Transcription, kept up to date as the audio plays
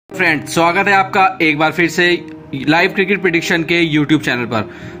Friend, स्वागत है आपका एक बार फिर से लाइव क्रिकेट प्रेडिक्शन के यूट्यूब चैनल पर।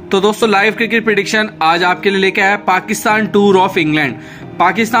 तो दोस्तों, लाइव क्रिकेट प्रेडिक्शन आज आपके लिए लेके आया Pakistan tour of England.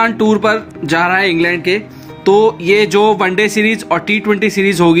 Pakistan tour पर जा रहा है इंग्लैंड के। तो ये जो वनडे सीरीज और T20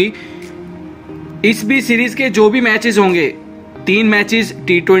 सीरीज होगी, इस भी सीरीज के जो भी मैचेस होंगे, 3 मैचेस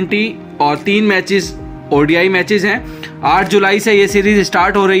T20 और 3 मैचेस ODI मैचेस हैं। 8 जुलाई से ये सीरीज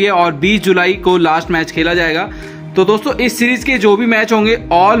स्टार्ट हो रही है और 20 जुलाई को लास्ट मैच खेला जाएगा। तो दोस्तों, इस सीरीज के जो भी मैच होंगे,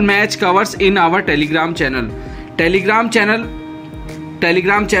 all match covers in our Telegram channel. Telegram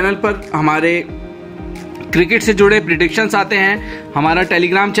channel पर हमारे क्रिकेट से जुड़े प्रेडिक्शंस आते हैं। हमारा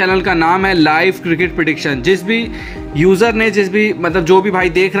टेलीग्राम चैनल का नाम है लाइव क्रिकेट प्रेडिक्शन। जिस भी यूजर ने, जो भी भाई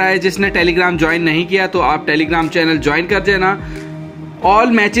देख रहा है, जिसने टेलीग्राम ज्वाइन नहीं किया, तो आप टेलीग्राम चैनल ज्वाइन कर देना। ऑल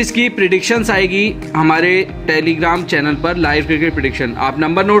मैचेस की प्रेडिक्शंस आएगी हमारे टेलीग्राम चैनल पर, लाइव क्रिकेट प्रेडिक्शन। आप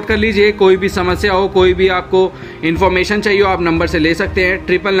नंबर नोट कर लीजिए, कोई भी समस्या हो, कोई भी आपको इन्फॉर्मेशन चाहिए हो, आप नंबर से ले सकते हैं।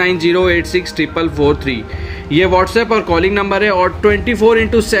 9990864443 ये व्हाट्सएप और कॉलिंग नंबर है और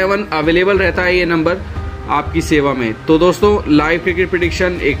 24/7 अवेलेबल रहता है ये नंबर आपकी सेवा में। तो दोस्तों, लाइव क्रिकेट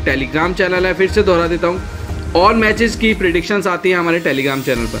प्रेडिक्शन एक टेलीग्राम चैनल है, फिर से दोहरा देता हूँ, ऑल मैचेस की प्रेडिक्शंस आती हैं हमारे टेलीग्राम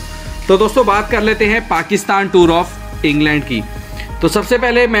चैनल पर। तो दोस्तों, बात कर लेते हैं पाकिस्तान टूर ऑफ इंग्लैंड की। तो सबसे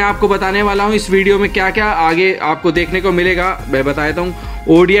पहले मैं आपको बताने वाला हूं इस वीडियो में क्या क्या आगे आपको देखने को मिलेगा, मैं बता देता हूं।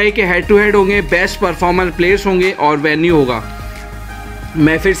 ODI के हेड टू हेड होंगे, बेस्ट परफॉर्मर प्लेयर्स होंगे और वेन्यू होगा।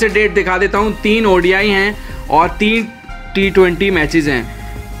 मैं फिर से डेट दिखा देता हूं। 3 ODI हैं और 3 T20 मैचेस हैं।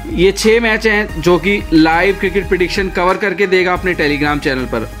 ये 6 मैच हैं जो कि लाइव क्रिकेट प्रेडिक्शन कवर करके देगा अपने टेलीग्राम चैनल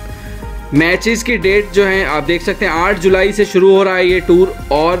पर। मैचेस की डेट जो है आप देख सकते हैं, 8 जुलाई से शुरू हो रहा है ये टूर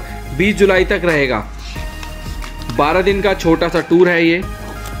और 20 जुलाई तक रहेगा। 12 दिन का छोटा सा टूर है ये।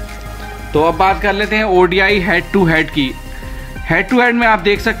 तो अब बात कर लेते हैं ODI हेड टू हेड की। हेड टू हेड में आप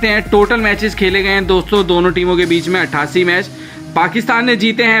देख सकते हैं टोटल मैचेस खेले गए हैं दोस्तों, दोनों टीमों के बीच में 88 मैच। पाकिस्तान ने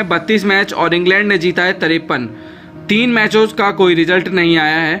जीते हैं 32 मैच और इंग्लैंड ने जीता है 53। 3 मैचों का कोई रिजल्ट नहीं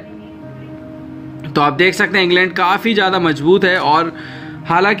आया है। तो आप देख सकते हैं इंग्लैंड काफी ज्यादा मजबूत है और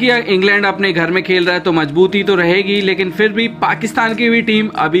हालांकि इंग्लैंड अपने घर में खेल रहा है तो मजबूती तो रहेगी, लेकिन फिर भी पाकिस्तान की भी टीम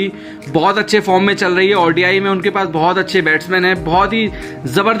अभी बहुत अच्छे फॉर्म में चल रही है। ODI में उनके पास बहुत अच्छे बैट्समैन हैं, बहुत ही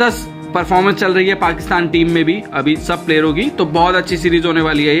जबरदस्त परफॉर्मेंस चल रही है पाकिस्तान टीम में भी अभी सब प्लेयरों की। तो बहुत अच्छी सीरीज होने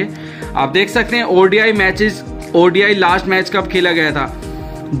वाली है ये। आप देख सकते हैं ODI matches. ODI last match कब खेला गया था?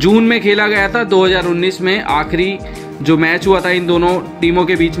 जून में खेला गया था 2019 में। आखिरी जो मैच हुआ था इन दोनों टीमों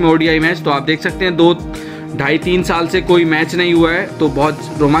के बीच में ODI मैच। तो आप देख सकते हैं 2-2.5-3 साल से कोई मैच नहीं हुआ है। तो बहुत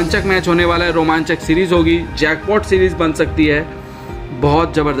रोमांचक मैच होने वाला है, रोमांचक सीरीज होगी, जैकपॉट सीरीज बन सकती है,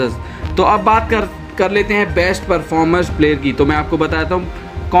 बहुत जबरदस्त। तो अब बात कर लेते हैं बेस्ट परफॉर्मेंस प्लेयर की। तो मैं आपको बताता हूँ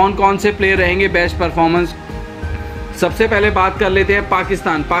कौन कौन से प्लेयर रहेंगे बेस्ट परफॉर्मेंस। सबसे पहले बात कर लेते हैं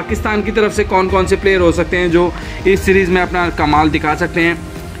पाकिस्तान की तरफ से कौन कौन से प्लेयर हो सकते हैं जो इस सीरीज में अपना कमाल दिखा सकते हैं।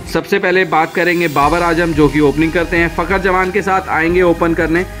 सबसे पहले बात करेंगे बाबर आजम, जो कि ओपनिंग करते हैं। फ़खर जमान के साथ आएंगे ओपन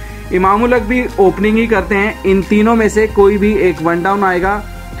करने। इमामुल हक भी ओपनिंग ही करते हैं। इन तीनों में से कोई भी एक वन डाउन आएगा,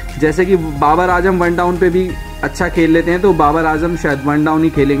 जैसे कि बाबर आजम वन डाउन पे भी अच्छा खेल लेते हैं, तो बाबर आजम शायद वन डाउन ही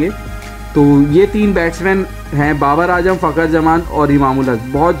खेलेंगे। तो ये 3 बैट्समैन हैं, बाबर आजम, फ़खर जमान और इमामुल हक।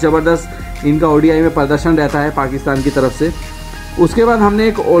 बहुत ज़बरदस्त इनका ODI में प्रदर्शन रहता है पाकिस्तान की तरफ से। उसके बाद हमने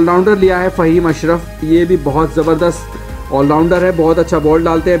एक ऑलराउंडर लिया है, फ़हीम अशरफ। ये भी बहुत ज़बरदस्त ऑलराउंडर है, बहुत अच्छा बॉल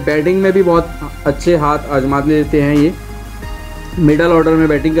डालते हैं, बैटिंग में भी बहुत अच्छे हाथ आजमा लेते हैं ये, मिडल ऑर्डर में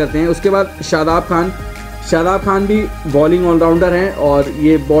बैटिंग करते हैं। उसके बाद शादाब खान भी बॉलिंग ऑलराउंडर हैं और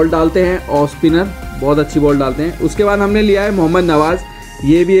ये बॉल डालते हैं, और स्पिनर बहुत अच्छी बॉल डालते हैं। उसके बाद हमने लिया है मोहम्मद नवाज़।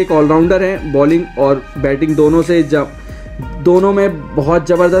 ये भी एक ऑलराउंडर है, बॉलिंग और बैटिंग दोनों में बहुत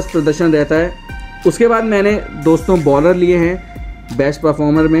ज़बरदस्त प्रदर्शन रहता है। उसके बाद मैंने दोस्तों बॉलर लिए हैं बेस्ट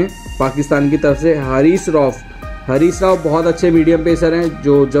परफॉर्मर में पाकिस्तान की तरफ से। हरीश राव बहुत अच्छे मीडियम पेसर हैं,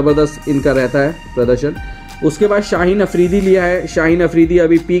 जो ज़बरदस्त इनका रहता है प्रदर्शन। उसके बाद शाहीन अफरीदी लिया है। शाहीन अफरीदी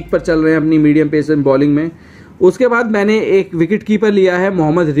अभी पीक पर चल रहे हैं अपनी मीडियम पेसर बॉलिंग में। उसके बाद मैंने एक विकेट कीपर लिया है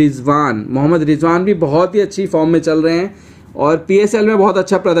मोहम्मद रिजवान भी बहुत ही अच्छी फॉर्म में चल रहे हैं और PSL में बहुत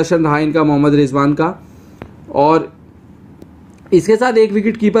अच्छा प्रदर्शन रहा इनका, मोहम्मद रिजवान का। और इसके साथ एक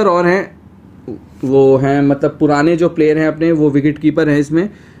विकेट कीपर और हैं, वो हैं मतलब पुराने जो प्लेयर हैं अपने, वो विकेट कीपर हैं इसमें,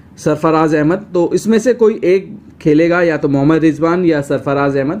 सरफराज अहमद। तो इसमें से कोई एक खेलेगा, या तो मोहम्मद रिजवान या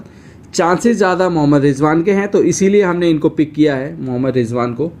सरफराज अहमद। चांसेस ज़्यादा मोहम्मद रिजवान के हैं, तो इसीलिए हमने इनको पिक किया है, मोहम्मद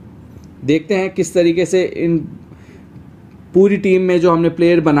रिजवान को। देखते हैं किस तरीके से इन पूरी टीम में जो हमने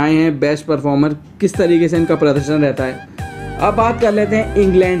प्लेयर बनाए हैं बेस्ट परफॉर्मर, किस तरीके से इनका प्रदर्शन रहता है। अब बात कर लेते हैं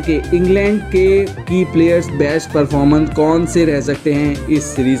इंग्लैंड के की प्लेयर्स बेस्ट परफॉर्मेंस कौन से रह सकते हैं इस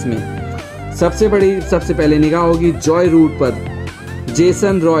सीरीज में। सबसे पहले निगाह होगी जॉय रूट पर।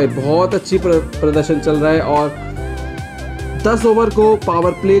 जेसन रॉय बहुत अच्छी प्रदर्शन चल रहा है और 10 ओवर को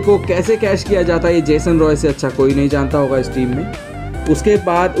पावर प्ले को कैसे कैश किया जाता है ये जेसन रॉय से अच्छा कोई नहीं जानता होगा इस टीम में। उसके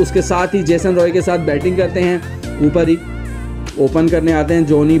बाद उसके साथ ही जेसन रॉय के साथ बैटिंग करते हैं ऊपर ही ओपन करने आते हैं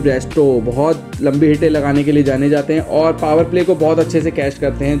जोनी ब्रेस्टो, बहुत लंबी हिटें लगाने के लिए जाने जाते हैं और पावर प्ले को बहुत अच्छे से कैश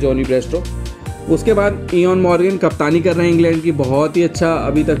करते हैं जोनी ब्रेस्टो। उसके बाद इयन मॉर्गन कप्तानी कर रहे हैं इंग्लैंड की, बहुत ही अच्छा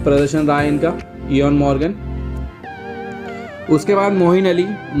अभी तक प्रदर्शन रहा है इनका इयन मॉर्गन। उसके बाद मोइन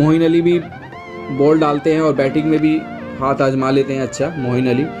अली भी बॉल डालते हैं और बैटिंग में भी हाथ आजमा लेते हैं अच्छा मोइन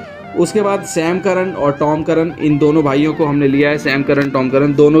अली। उसके बाद सैम करन और टॉम करन, इन दोनों भाइयों को हमने लिया है। सैम करन टॉम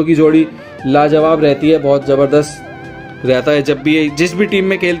करन दोनों की जोड़ी लाजवाब रहती है, बहुत ज़बरदस्त रहता है जब भी जिस भी टीम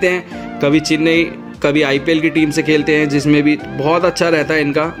में खेलते हैं, कभी चेन्नई कभी आईपीएल की टीम से खेलते हैं जिसमें भी बहुत अच्छा रहता है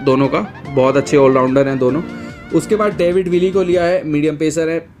इनका दोनों का, बहुत अच्छे ऑलराउंडर हैं दोनों। उसके बाद डेविड विली को लिया है, मीडियम पेसर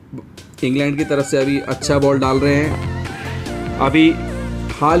है इंग्लैंड की तरफ से, अभी अच्छा बॉल डाल रहे हैं। अभी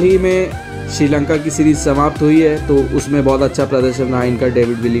हाल ही में श्रीलंका की सीरीज़ समाप्त हुई है तो उसमें बहुत अच्छा प्रदर्शन रहा इनका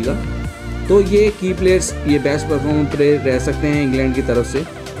डेविड विली का। तो ये की प्लेयर्स, ये बेस्ट परफॉर्मेंस प्लेयर रह सकते हैं इंग्लैंड की तरफ से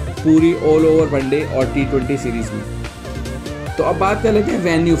पूरी ऑल ओवर वनडे और T20 सीरीज़ में। तो अब बात कर लेते हैं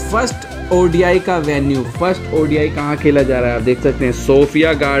वेन्यू, फर्स्ट ODI का वेन्यू। फर्स्ट ODI कहाँ खेला जा रहा है आप देख सकते हैं,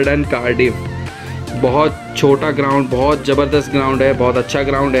 सोफिया गार्डन कार्डिफ। बहुत छोटा ग्राउंड, बहुत ज़बरदस्त ग्राउंड है, बहुत अच्छा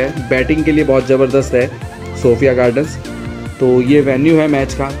ग्राउंड है, बैटिंग के लिए बहुत ज़बरदस्त है सोफिया गार्डन्स। तो ये वेन्यू है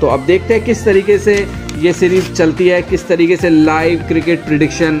मैच का। तो अब देखते हैं किस तरीके से ये सीरीज़ चलती है, किस तरीके से लाइव क्रिकेट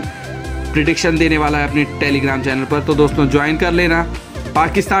प्रिडिक्शन देने वाला है अपने टेलीग्राम चैनल पर। तो दोस्तों ज्वाइन कर लेना,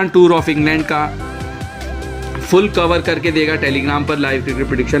 पाकिस्तान टूर ऑफ इंग्लैंड का फुल कवर करके देगा टेलीग्राम पर लाइव क्रिकेट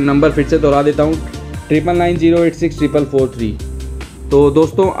प्रेडिक्शन। नंबर फिर से दोहरा देता हूँ 9990864443। तो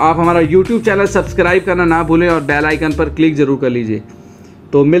दोस्तों आप हमारा यूट्यूब चैनल सब्सक्राइब करना ना भूलें और बेल आइकन पर क्लिक ज़रूर कर लीजिए।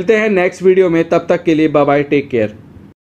 तो मिलते हैं नेक्स्ट वीडियो में, तब तक के लिए बाय बाय, टेक केयर।